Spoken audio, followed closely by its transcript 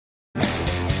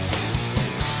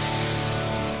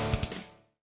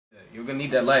You're gonna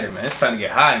need that lighter, man. It's time to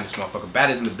get high in this motherfucker.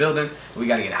 Bat is in the building. We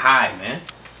gotta get high, man.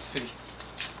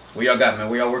 What y'all got, man?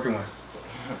 What y'all working with?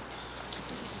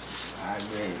 High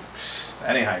grade.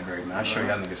 That ain't high grade, man. I'll show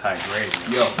y'all niggas high grade,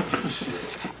 man. Yo.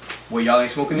 What, y'all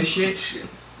ain't smoking this shit?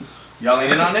 Y'all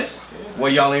ain't in on this?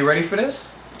 What, y'all ain't ready for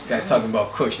this? This guy's talking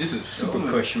about Kush. This is super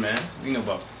Kush, man. You know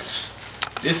about...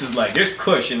 This is like, there's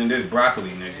Kush and then there's broccoli,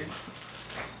 nigga.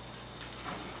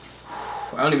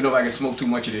 I don't even know if I can smoke too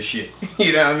much of this shit.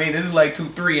 You know what I mean? This is like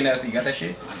 2-3 and that's... You got that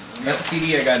shit? That's the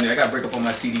CD I got in there. I gotta break up on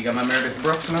my CD. Got my Meredith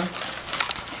Brooks, man.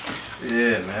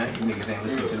 Yeah, man. You niggas ain't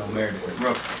listening to no Meredith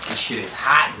Brooks. This shit is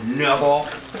hot, nuggle.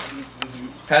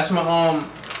 Pass my,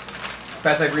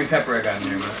 pass that green pepper I got in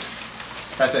there, man.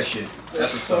 Pass that shit.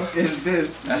 That's what's up. Is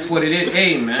this? That's what it is.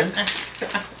 Hey, man.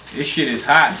 This shit is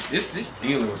hot. This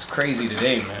dealer was crazy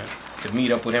today, man. To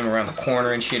meet up with him around the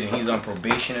corner and shit, and he's on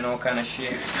probation and all kind of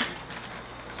shit.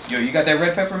 Yo, you got that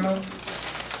red pepper, man?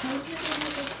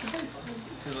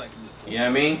 You know what I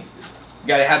mean? You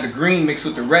gotta have the green mixed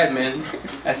with the red, man.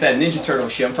 That's that Ninja Turtle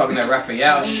shit. I'm talking that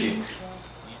Raphael shit.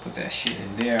 Put that shit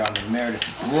in there on the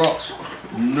Meredith Brooks.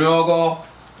 Nogo.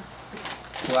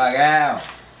 Plug out.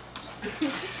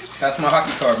 That's my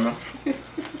hockey card, man.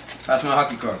 That's my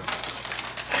hockey card.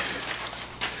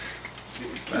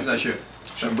 That's that shit.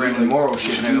 Some Brendan Morrow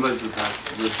shit, nigga. You know what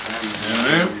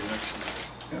I mean?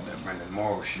 Got that Brendan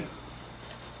Morrow shit.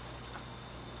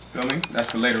 Feel me?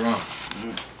 That's for later on.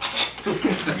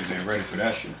 Niggas ain't ready for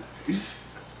that shit.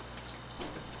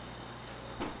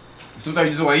 Sometimes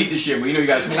you just want to eat this shit, but you know you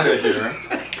gotta smoke that shit, right?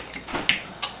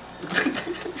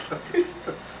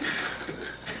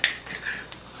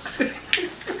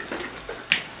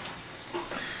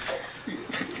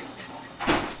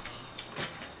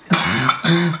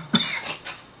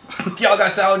 Y'all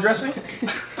got salad dressing?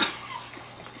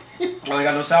 Y'all ain't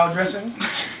got no salad dressing?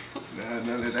 Nah,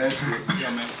 none of that shit.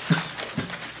 Yeah, man.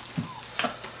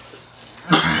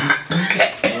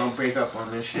 Don't break up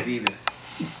on this shit either.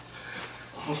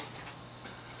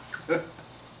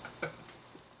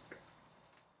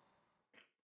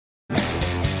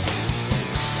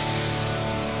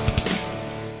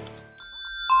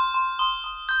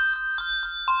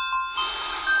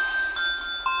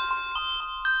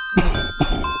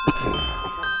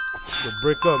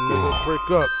 Break up, nigga.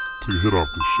 Break up. Take a hit off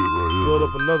this shit right here. Build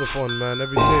up another one, man.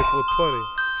 Every day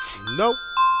 420. Nope.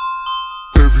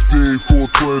 Every day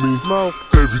 420. Smoke.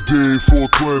 Every day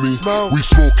 420. Smoke. We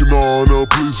smoking on a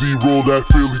blizzy, roll that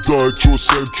Philly Dutch or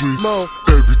Century. Smoke.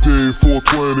 Every day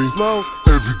 420. Smoke.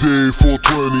 Every day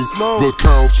 420. Smoke. The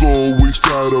count's always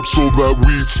tied up so that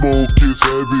weed smoke is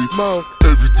heavy. Smoke.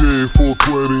 Every day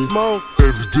 420. Smoke.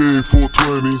 Every day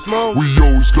 420. Smoke. We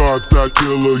always got that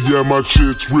killer, yeah, my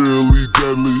shit's really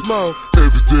deadly. Smoke.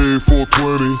 Every day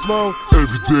 420. Smoke.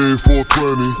 Every day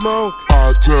 420. Smoke.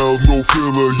 I tell no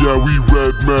filler, yeah, we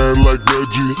red man like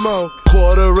Reggie. Smoke.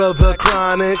 Quarter of the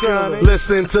chronic.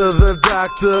 Listen to the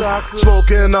doctor.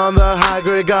 Smoking on the high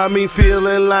grade got me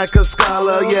feeling like a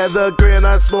scholar. Yeah, the grin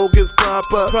I smoke is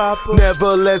proper.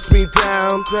 Never lets me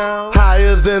down.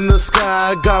 Higher than the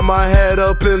sky. Got my head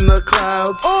up in the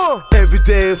clouds. Every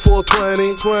day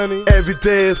 420. Every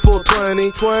day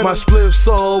 420. My spliff's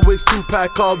always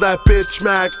 2-pack. Call that bitch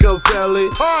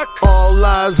Machiavelli. All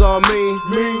eyes on me.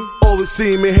 Always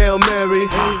see me Hail Mary.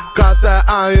 Got that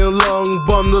iron lung.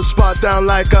 Bum the spot down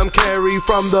like I'm Carrie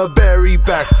from the berry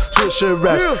back. Swisher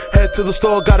racks. Head to the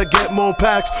store, gotta get more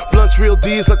packs. Blunts real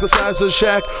D's like the size of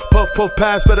Shaq. Puff puff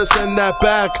pass, better send that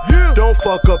back. Don't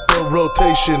fuck up the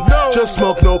rotation. Just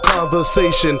smoke, no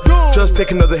conversation. Just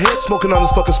take another hit, smoking on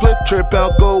this fucking split. Trip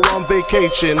out, go on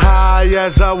vacation. High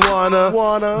as I wanna.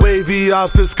 Wavy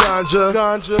off this ganja.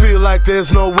 Feel like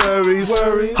there's no worries.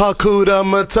 Hakuda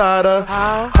Matata.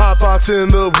 Hotbox in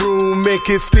the room, make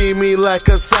it steamy like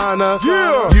a sauna.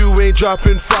 You ain't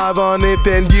dropping 5 on it,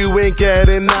 then you ain't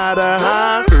getting nada,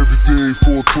 huh? Every day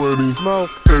 420. Smoke.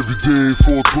 Every day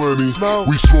 420. Smoke.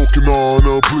 We smoking on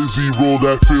a blizzy, roll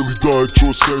that Philly Dutch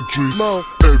or Century. Smoke.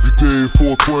 Every day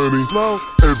 420. Smoke.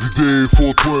 Every day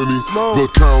 420. Smoke. The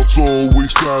count's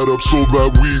always tied up so that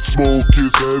weed smoke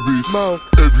is heavy. Smoke.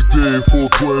 Every day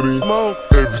 420. Smoke.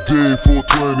 Every day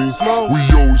 420. Smoke. We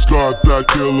always got that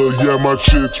killer, yeah, my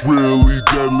shit's really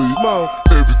deadly. Smoke.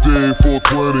 Every day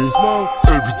 420. Smoke.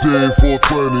 Everyday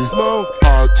 420.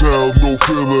 I tell no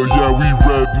filler, yeah, we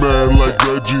red man like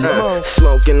Reggie.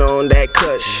 Smoking on that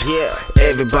Kush, yeah.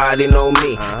 Everybody know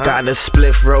me. Got a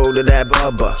spliff roll to that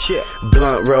bubba,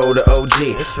 blunt roll to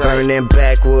OG. Burning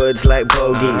backwoods like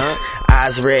bogeys.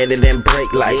 Eyes redder than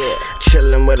brake lights.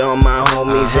 Chillin' with all my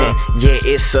homies and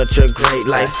yeah, it's such a great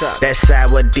life. That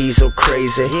sour diesel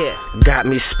crazy got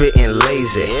me spitting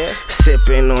lazy.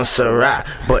 Sipping on Ciroc,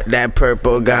 but that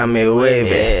purple got me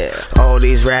wavy. All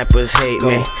these rappers hate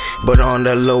me, but on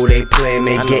the low they play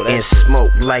me. Getting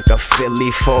smoked like a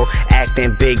Philly 4,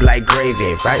 acting big like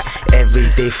gravy, right?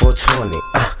 Everyday 420,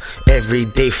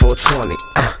 everyday 420.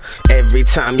 Every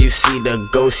time you see the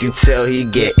ghost, you tell he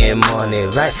getting money,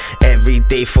 right?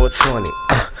 Everyday 420,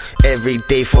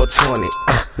 everyday 420.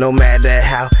 No matter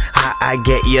how high I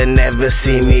get, you never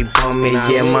see me bumming.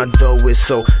 Yeah, my dough is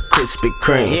so Krispy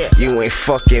Kreme. You ain't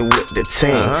fucking with the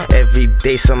team. Every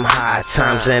day some high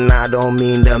times, and I don't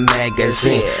mean the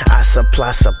magazine. I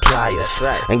supply suppliers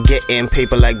and getting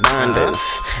paper like binders.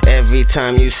 Every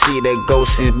time you see the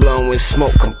ghost, he's blowing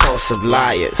smoke, compulsive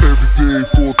liars. Everyday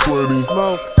 420,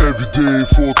 everyday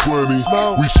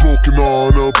 420. We smoking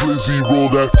on a blizzy, roll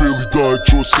that Philly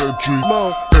Dutch or Century.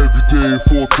 Everyday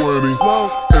 420,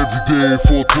 everyday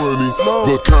 420.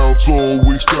 The count's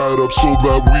always fat up, so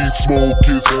that weed smoke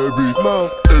is heavy.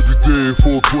 Everyday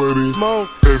 420,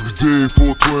 everyday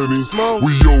 420.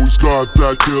 We always got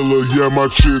that killer, yeah, my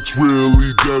shit's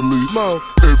really deadly.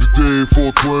 Everyday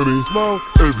 420,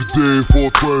 everyday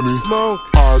 420.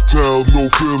 I tell no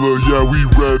filler, yeah, we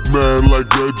red man like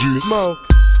Reggie.